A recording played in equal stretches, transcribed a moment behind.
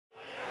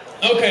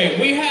Okay,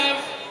 we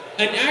have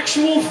an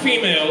actual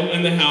female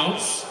in the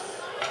house.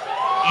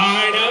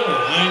 I know.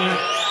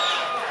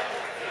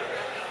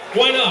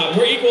 Why not?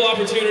 We're equal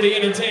opportunity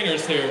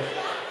entertainers here.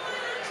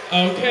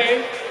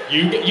 Okay,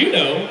 you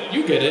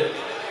get it.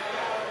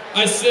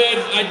 I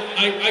said,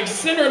 I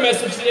sent her a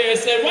message today. I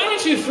said, why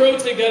don't you throw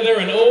together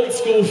an old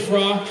school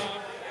frock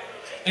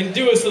and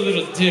do us a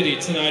little ditty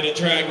tonight at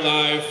Drag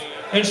Live?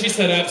 And she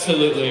said,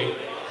 absolutely.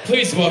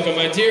 Please welcome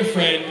my dear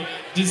friend,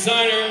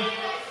 designer,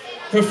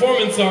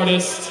 performance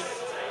artist,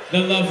 the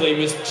lovely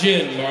Miss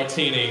Jen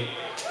Martini.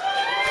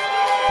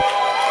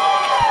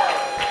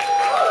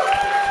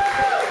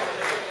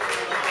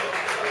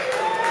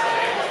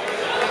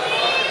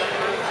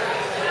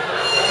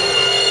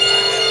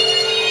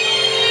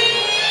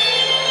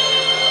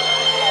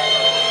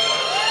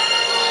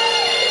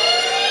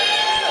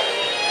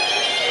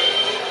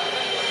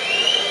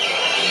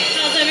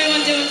 How's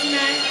everyone doing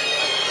tonight?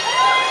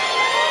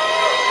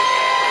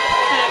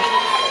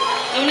 Fabulous.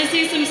 I want to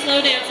see some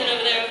slow dancing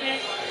over there, okay?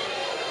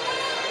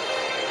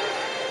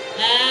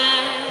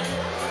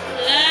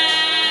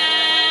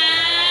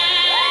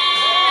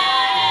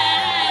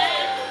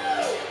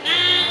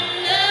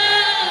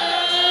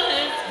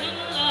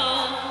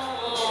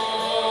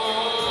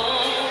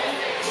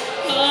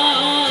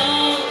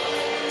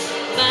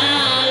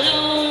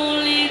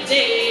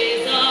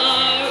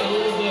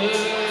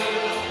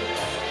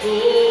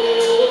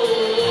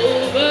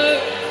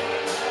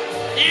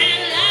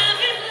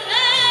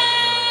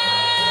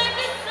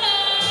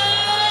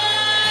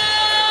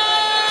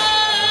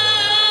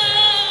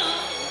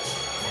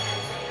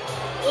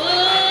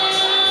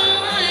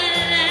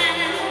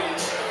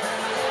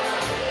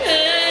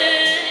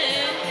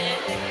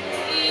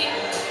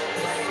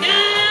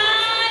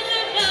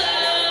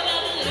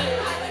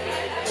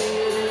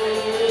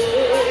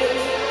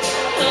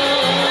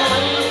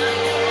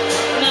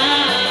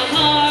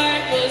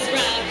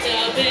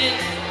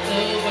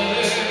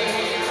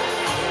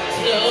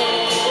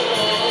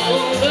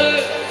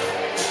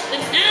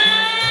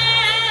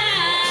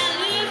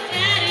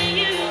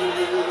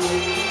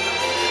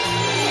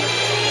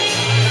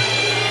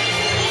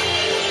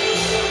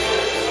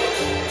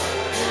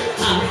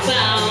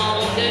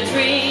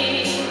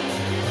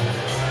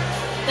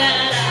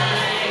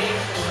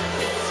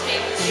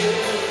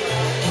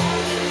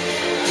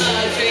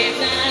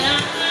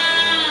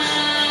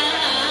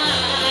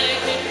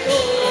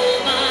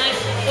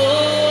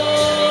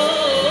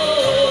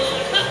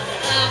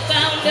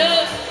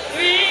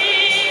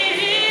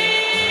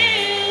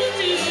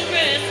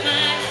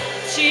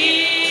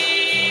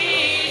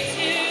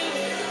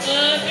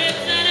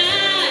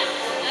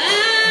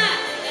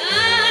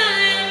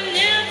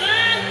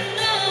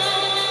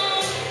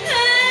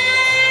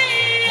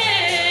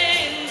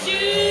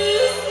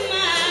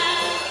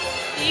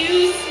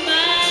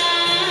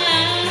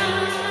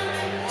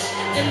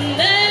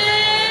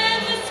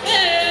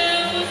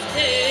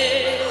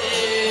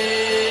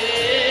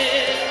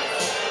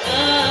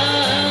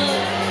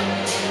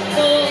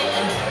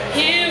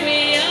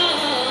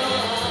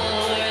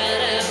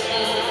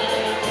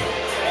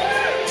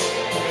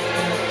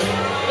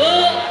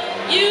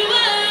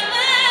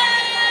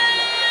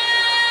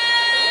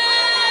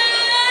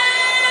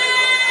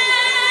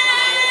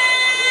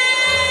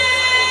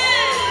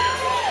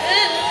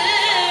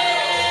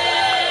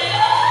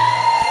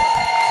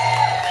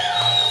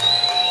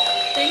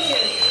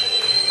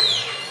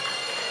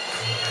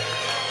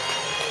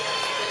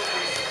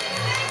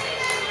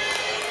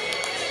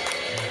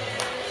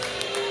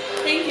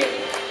 Thank you.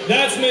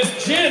 That's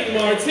Miss Jen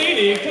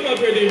Martini. Come up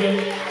here,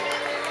 Diva.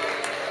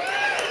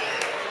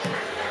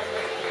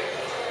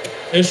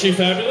 Is she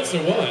fabulous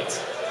or what?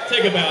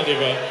 Take a bow,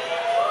 Diva.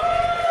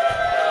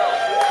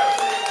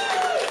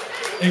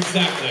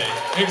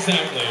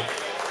 Exactly.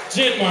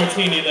 Jen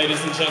Martini,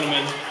 ladies and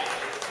gentlemen.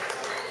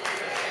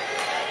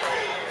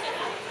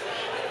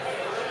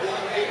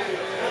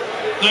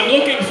 I'm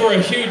looking for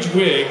a huge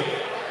wig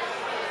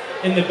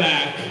in the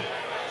back,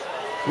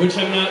 which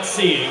I'm not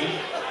seeing.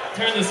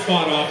 Turn the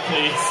spot off,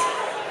 please.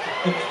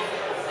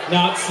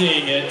 Not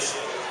seeing it.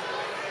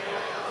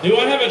 Do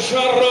I have a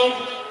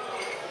charro?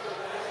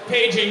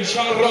 Paging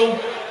charro?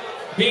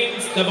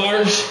 Beans de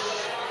barge?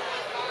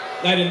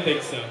 I didn't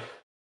think so.